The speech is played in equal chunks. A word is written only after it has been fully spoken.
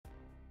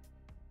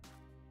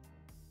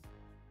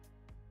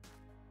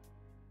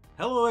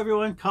Hello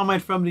everyone, Carmine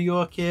from New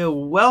York here.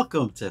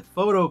 Welcome to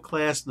photo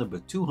class number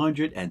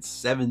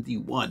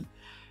 271.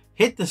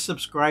 Hit the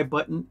subscribe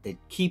button, it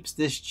keeps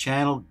this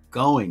channel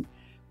going.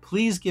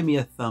 Please give me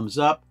a thumbs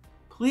up,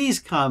 please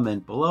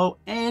comment below,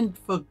 and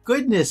for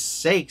goodness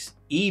sakes,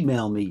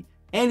 email me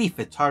any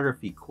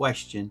photography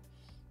question,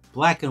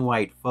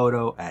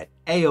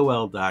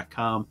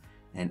 blackandwhitephoto@aol.com,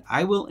 and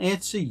I will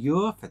answer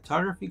your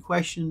photography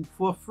question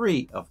for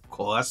free, of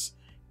course,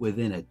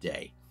 within a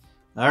day.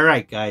 All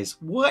right, guys,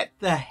 what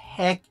the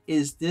heck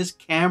is this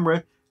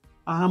camera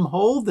I'm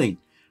holding?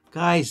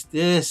 Guys,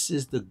 this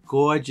is the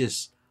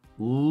gorgeous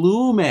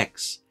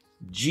Lumix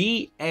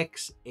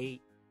GX8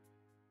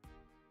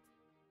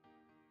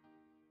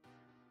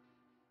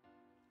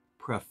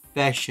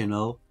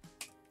 professional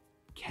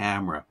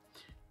camera.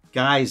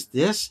 Guys,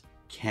 this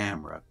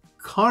camera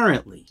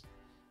currently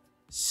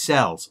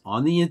sells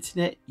on the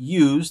internet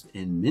used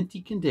in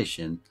minty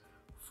condition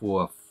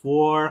for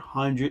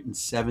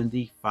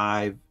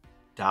 $475.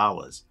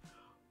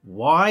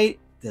 Why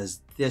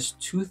does this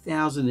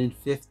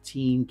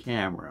 2015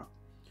 camera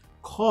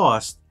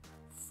cost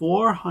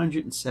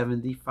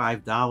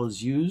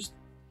 $475 used?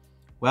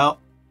 Well,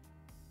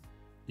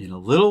 in a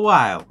little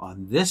while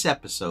on this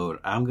episode,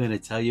 I'm going to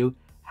tell you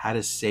how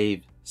to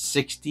save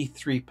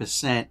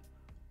 63%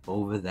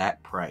 over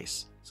that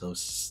price. So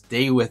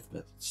stay with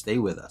me, stay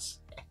with us.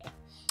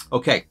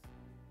 Okay,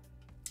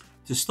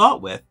 to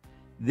start with,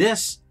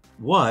 this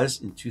was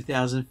in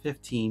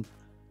 2015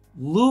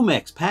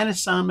 Lumix,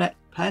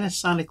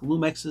 Panasonic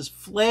Lumix's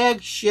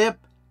flagship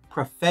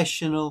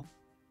professional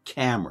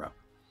camera.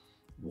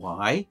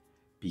 Why?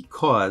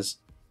 Because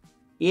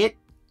it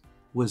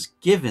was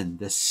given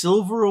the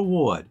Silver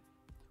Award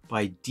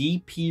by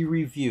DP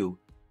Review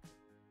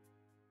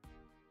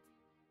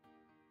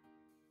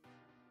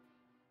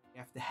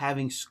after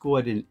having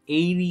scored an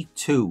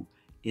 82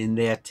 in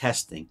their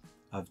testing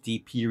of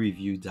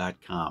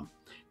dpreview.com.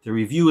 The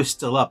review is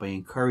still up. I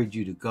encourage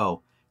you to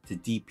go to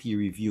DP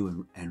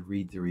Review and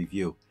read the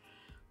review.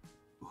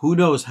 Who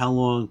knows how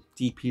long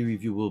DP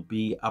Review will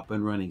be up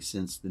and running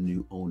since the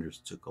new owners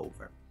took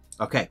over.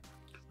 Okay,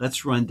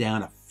 let's run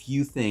down a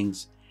few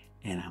things,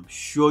 and I'm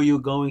sure you're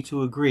going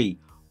to agree.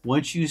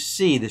 Once you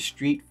see the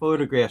street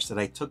photographs that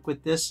I took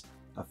with this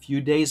a few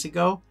days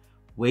ago,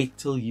 wait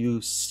till you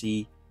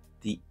see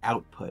the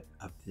output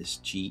of this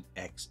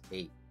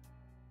GX8.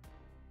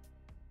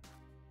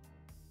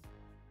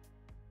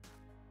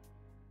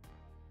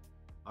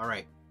 All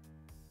right.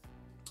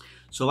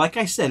 So like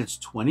I said, it's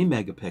 20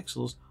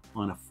 megapixels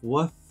on a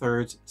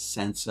 4/3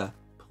 sensor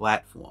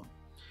platform.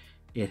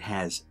 It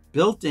has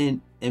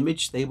built-in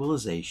image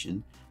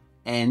stabilization,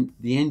 and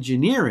the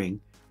engineering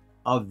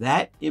of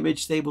that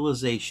image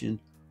stabilization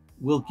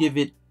will give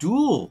it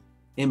dual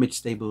image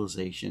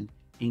stabilization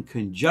in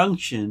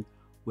conjunction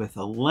with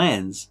a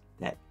lens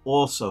that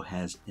also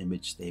has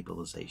image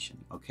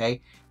stabilization, okay?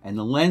 And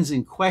the lens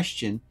in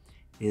question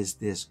is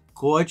this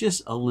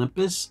gorgeous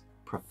Olympus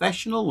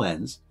professional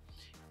lens.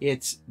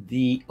 It's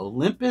the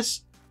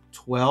Olympus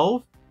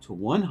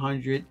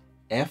 12-100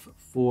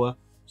 f4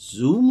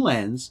 zoom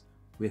lens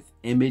with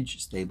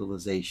image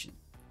stabilization.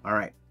 All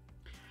right.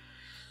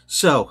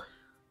 So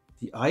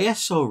the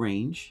ISO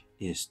range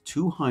is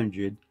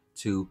 200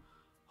 to,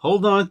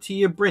 hold on to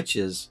your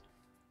britches,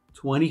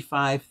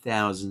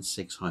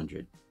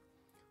 25,600.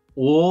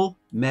 All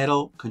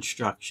metal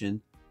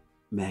construction,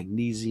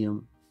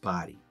 magnesium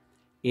body.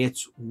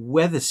 It's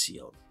weather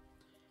sealed.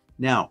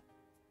 Now,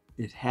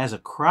 it has a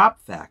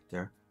crop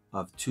factor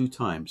of 2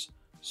 times.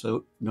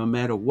 So no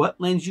matter what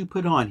lens you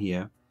put on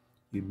here,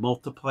 you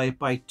multiply it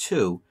by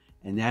 2,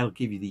 and that'll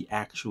give you the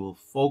actual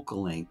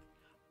focal length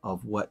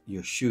of what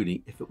you're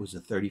shooting if it was a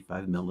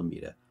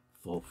 35mm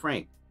full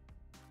frame.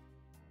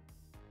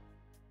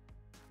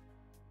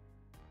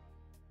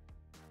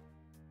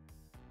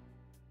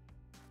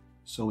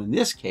 So in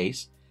this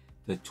case,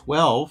 the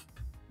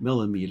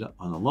 12mm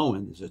on the low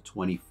end is a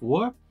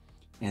 24,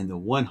 and the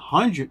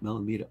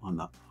 100mm on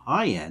the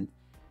high end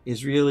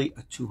is really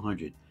a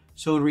 200.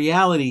 So in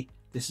reality,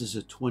 this is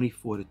a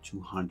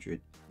 24-200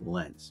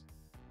 lens.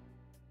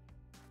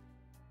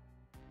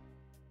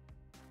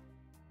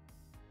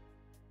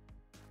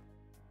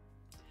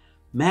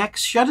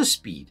 Max shutter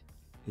speed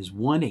is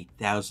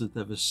 1/8,000th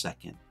of a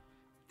second.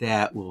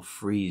 That will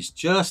freeze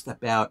just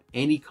about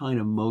any kind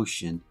of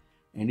motion,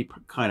 any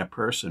kind of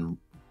person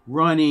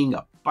running,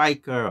 a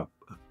biker,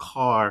 a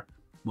car,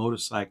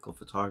 motorcycle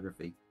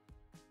photography.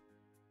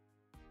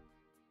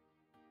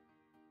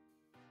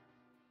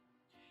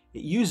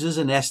 It uses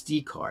an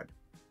SD card.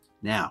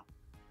 Now,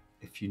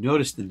 if you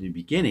noticed in the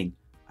beginning,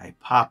 I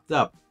popped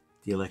up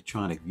the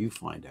electronic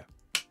viewfinder.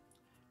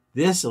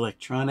 This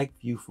electronic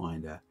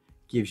viewfinder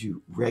gives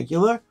you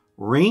regular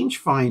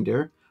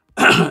rangefinder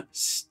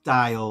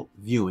style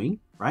viewing,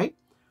 right?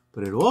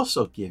 But it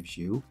also gives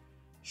you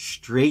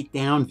straight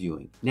down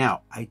viewing.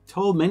 Now, I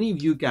told many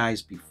of you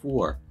guys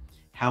before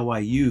how I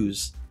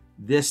use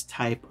this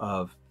type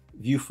of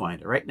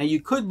viewfinder, right? Now, you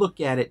could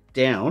look at it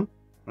down,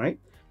 right?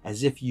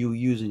 As if you're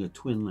using a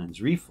twin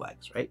lens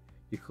reflex, right?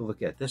 You could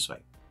look at it this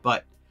way.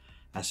 But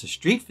As a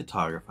street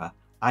photographer,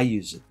 I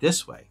use it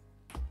this way,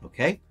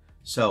 okay?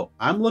 So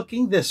I'm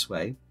looking this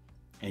way,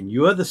 and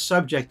you're the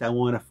subject I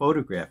want to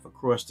photograph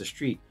across the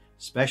street,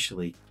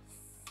 especially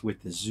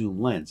with the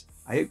zoom lens.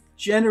 I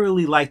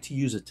generally like to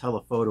use a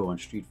telephoto on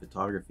street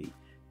photography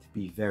to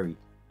be very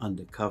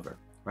undercover,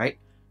 right?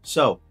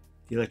 So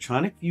the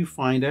electronic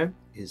viewfinder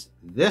is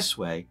this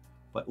way,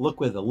 but look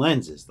where the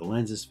lens is. The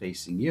lens is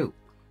facing you.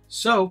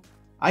 So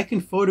I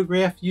can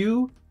photograph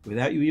you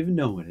without you even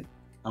knowing it.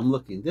 I'm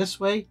looking this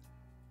way.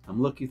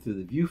 I'm looking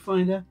through the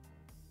viewfinder.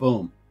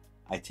 Boom.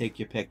 I take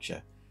your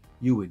picture.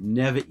 You would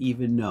never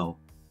even know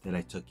that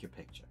I took your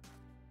picture.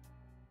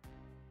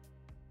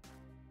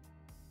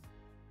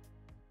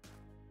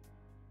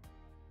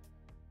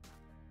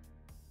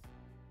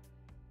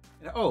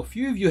 Oh, a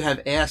few of you have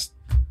asked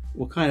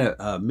what kind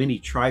of mini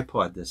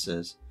tripod this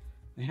is.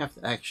 I have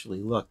to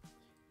actually look.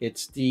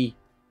 It's the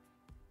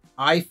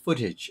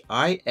iFootage,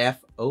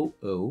 I-F-O-O-T-A-G-E.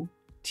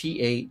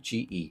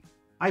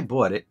 I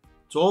bought it.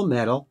 It's all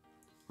metal,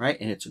 right?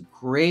 And it's a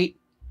great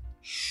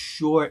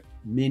short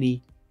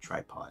mini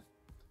tripod.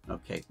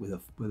 Okay, with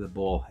a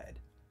ball head.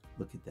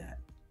 Look at that.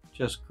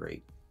 Just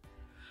great.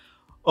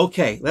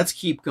 Okay, let's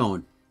keep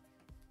going.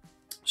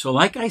 So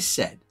like I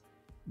said,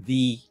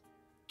 the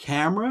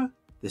camera,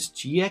 this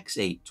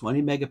GX8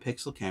 20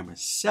 megapixel camera,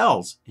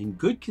 sells in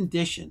good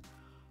condition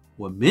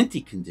or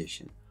minty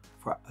condition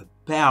for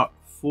about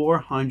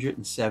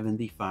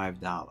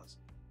 $475.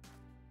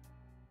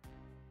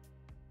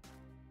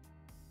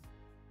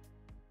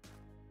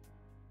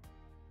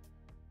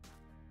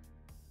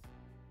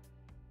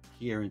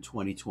 Here in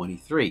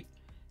 2023.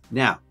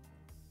 Now,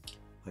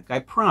 like I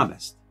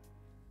promised,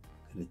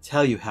 I'm going to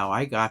tell you how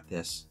I got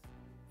this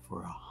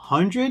for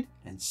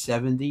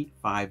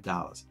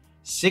 $175.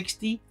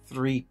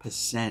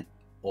 63%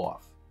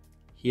 off.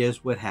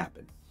 Here's what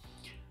happened.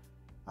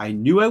 I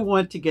knew I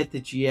wanted to get the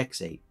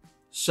GX8.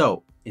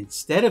 So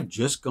instead of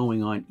just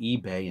going on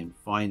eBay and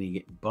finding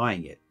it and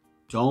buying it,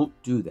 don't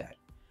do that.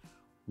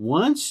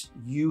 Once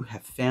you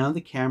have found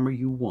the camera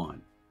you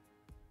want,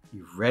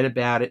 you've read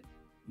about it,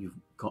 you've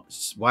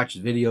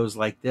watched videos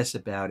like this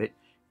about it,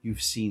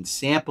 you've seen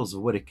samples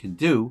of what it can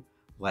do,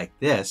 like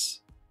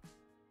this.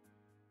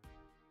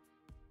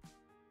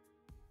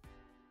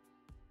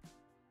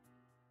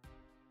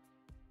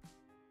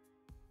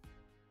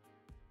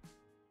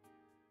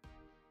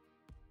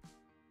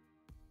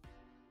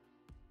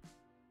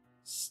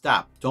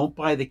 Stop. Don't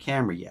buy the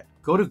camera yet.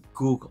 Go to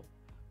Google.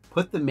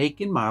 Put the make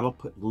and model,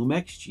 put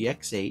Lumix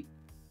GX8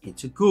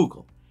 into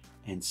Google.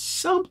 And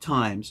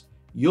sometimes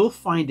you'll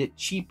find it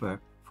cheaper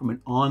from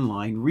an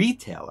online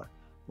retailer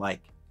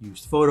like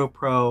Used Photo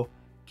Pro,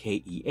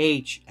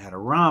 KEH,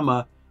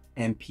 Adorama,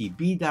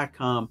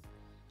 MPB.com.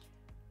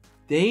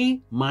 They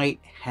might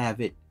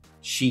have it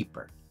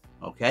cheaper,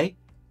 okay?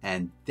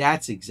 And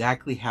that's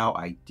exactly how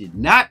I did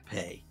not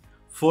pay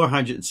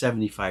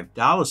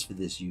 $475 for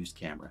this used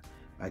camera.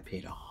 I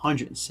paid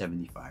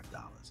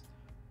 $175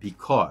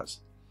 because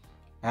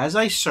as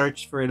I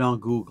searched for it on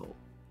Google,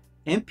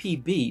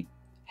 MPB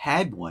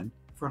had one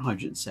for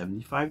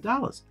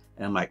 $175.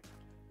 And I'm like,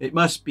 it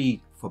must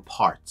be for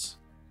parts.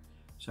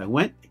 So I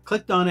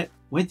clicked on it,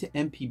 went to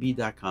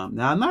mpb.com.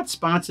 Now I'm not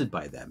sponsored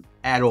by them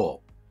at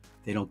all.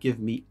 They don't give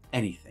me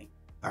anything.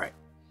 All right.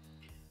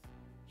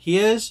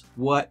 Here's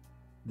what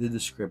the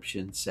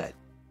description said.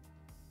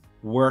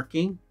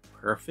 Working,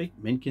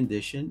 perfect, mint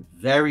condition,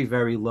 very,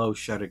 very low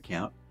shutter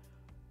count,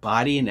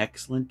 body in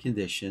excellent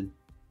condition,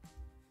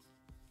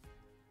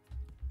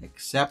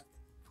 except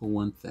for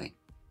one thing.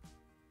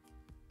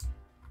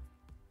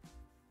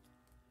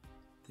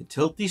 The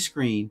tilty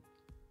screen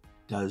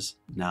does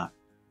not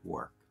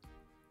work.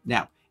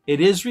 Now,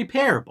 it is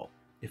repairable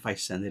if I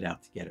send it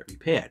out to get it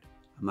repaired.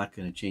 I'm not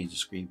going to change the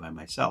screen by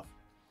myself.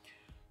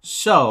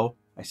 So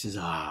I says,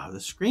 the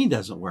screen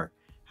doesn't work.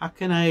 How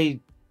can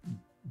I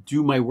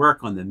do my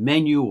work on the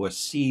menu or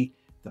see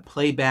the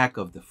playback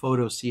of the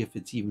photo, see if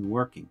it's even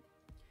working?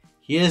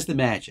 Here's the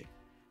magic.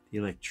 The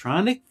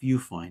electronic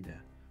viewfinder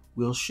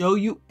will show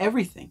you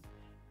everything.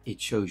 It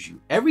shows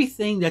you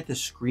everything that the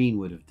screen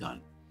would have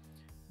done.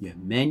 Your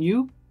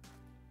menu,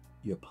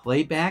 your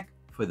playback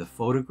for the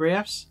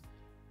photographs,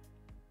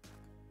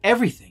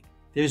 everything.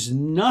 There's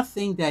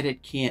nothing that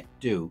it can't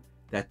do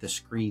that the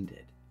screen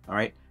did, all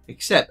right?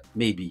 Except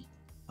maybe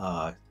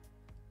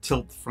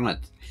tilt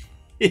front,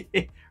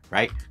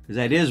 right? Because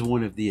that is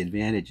one of the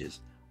advantages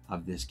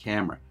of this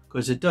camera,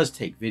 because it does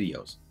take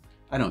videos.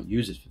 I don't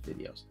use it for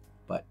videos,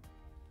 but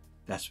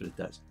that's what it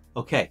does.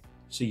 Okay,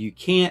 so you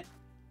can't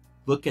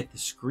look at the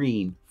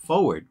screen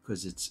forward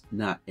because it's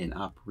not in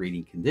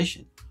operating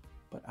condition,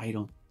 but I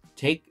don't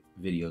take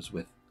videos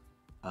with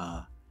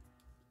the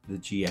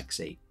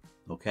GX8,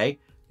 okay?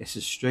 This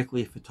is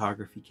strictly a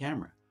photography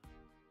camera.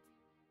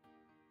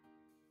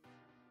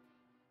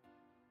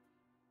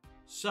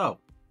 So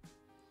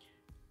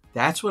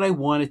that's what I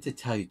wanted to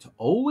tell you, to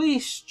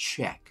always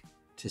check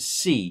to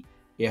see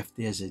if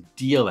there's a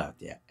deal out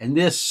there. And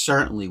this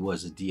certainly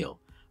was a deal.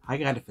 I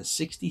got it for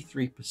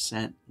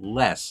 63%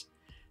 less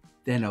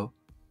than a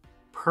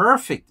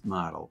perfect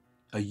model,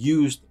 a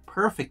used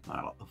perfect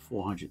model of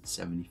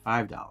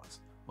 $475.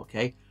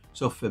 Okay,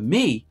 so for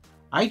me,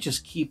 I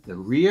just keep the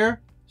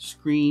rear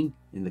screen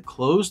in the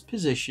closed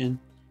position,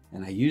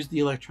 and I use the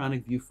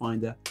electronic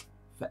viewfinder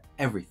for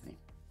everything.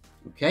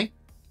 Okay,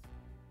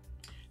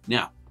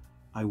 now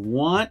I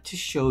want to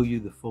show you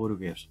the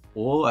photographs,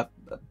 all up,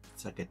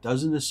 it's like a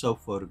dozen or so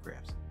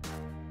photographs.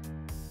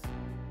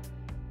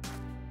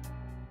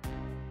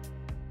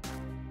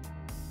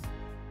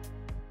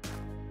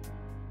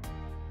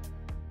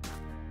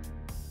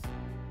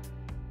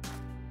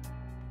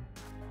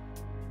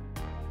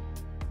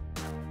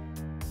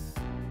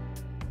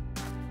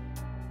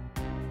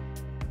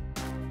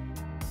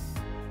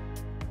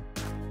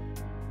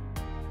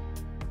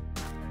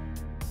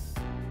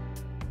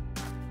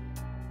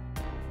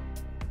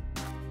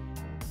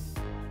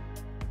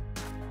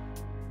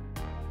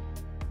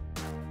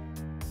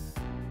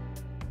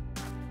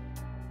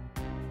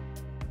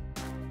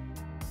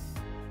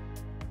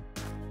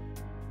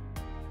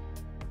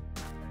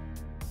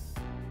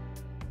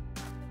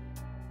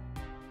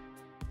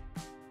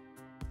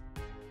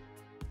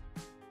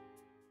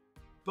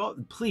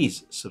 But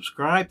please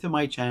subscribe to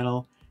my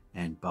channel,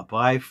 and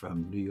bye-bye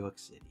from New York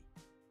City.